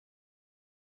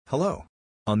Hello.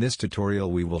 On this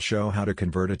tutorial we will show how to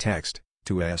convert a text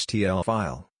to a STL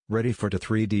file, ready for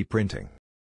 3D printing.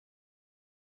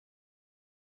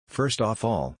 First of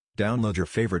all, download your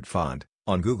favorite font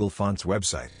on Google Fonts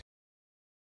website.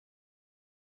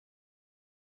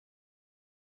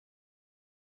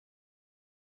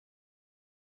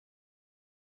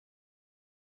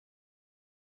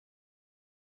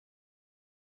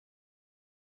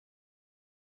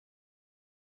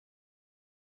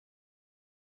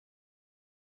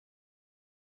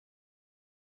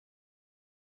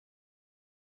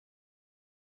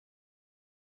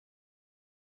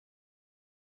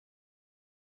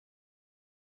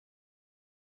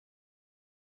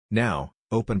 Now,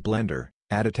 open Blender,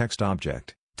 add a text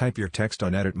object, type your text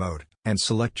on Edit mode, and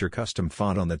select your custom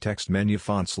font on the text menu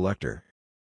font selector.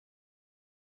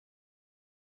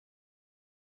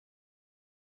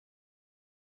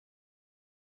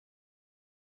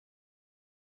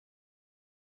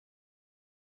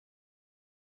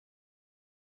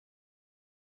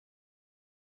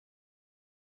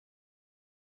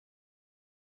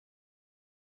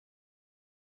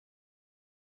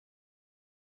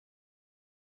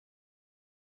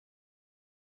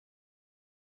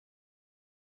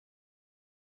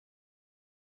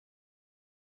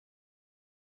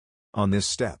 On this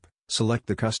step, select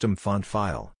the custom font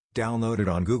file, download it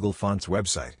on Google Fonts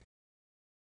website.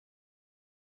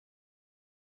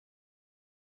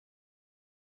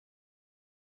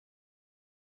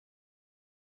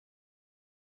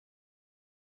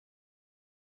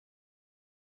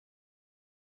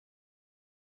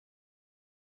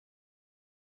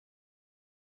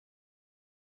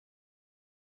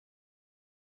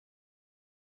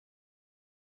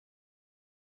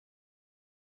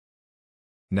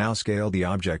 Now scale the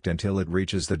object until it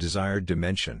reaches the desired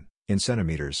dimension, in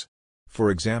centimeters.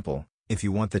 For example, if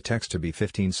you want the text to be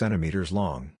 15 centimeters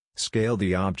long, scale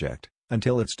the object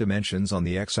until its dimensions on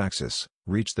the x-axis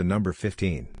reach the number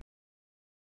 15.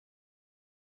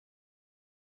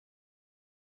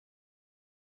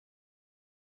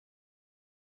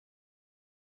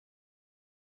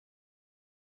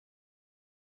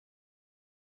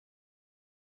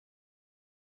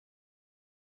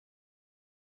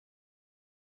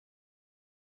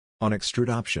 On Extrude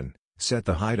option, set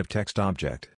the height of text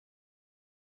object.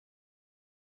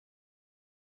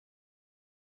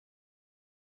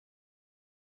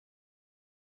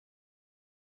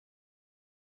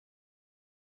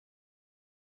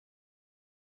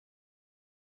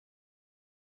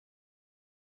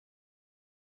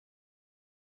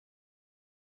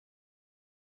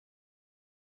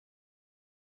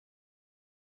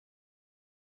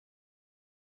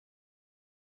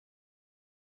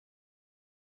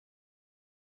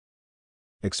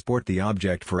 Export the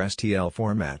object for STL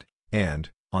format, and,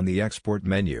 on the Export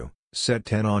menu, set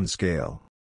 10 on scale.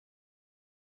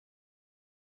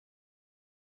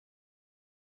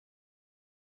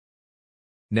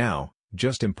 Now,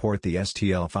 just import the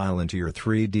STL file into your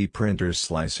 3D printer's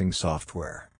slicing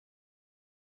software.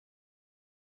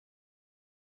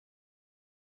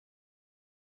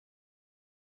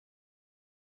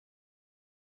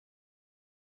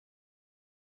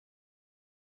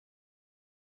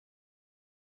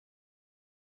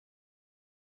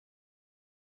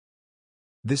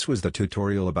 This was the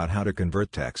tutorial about how to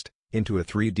convert text into a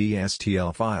 3D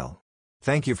STL file.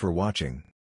 Thank you for watching.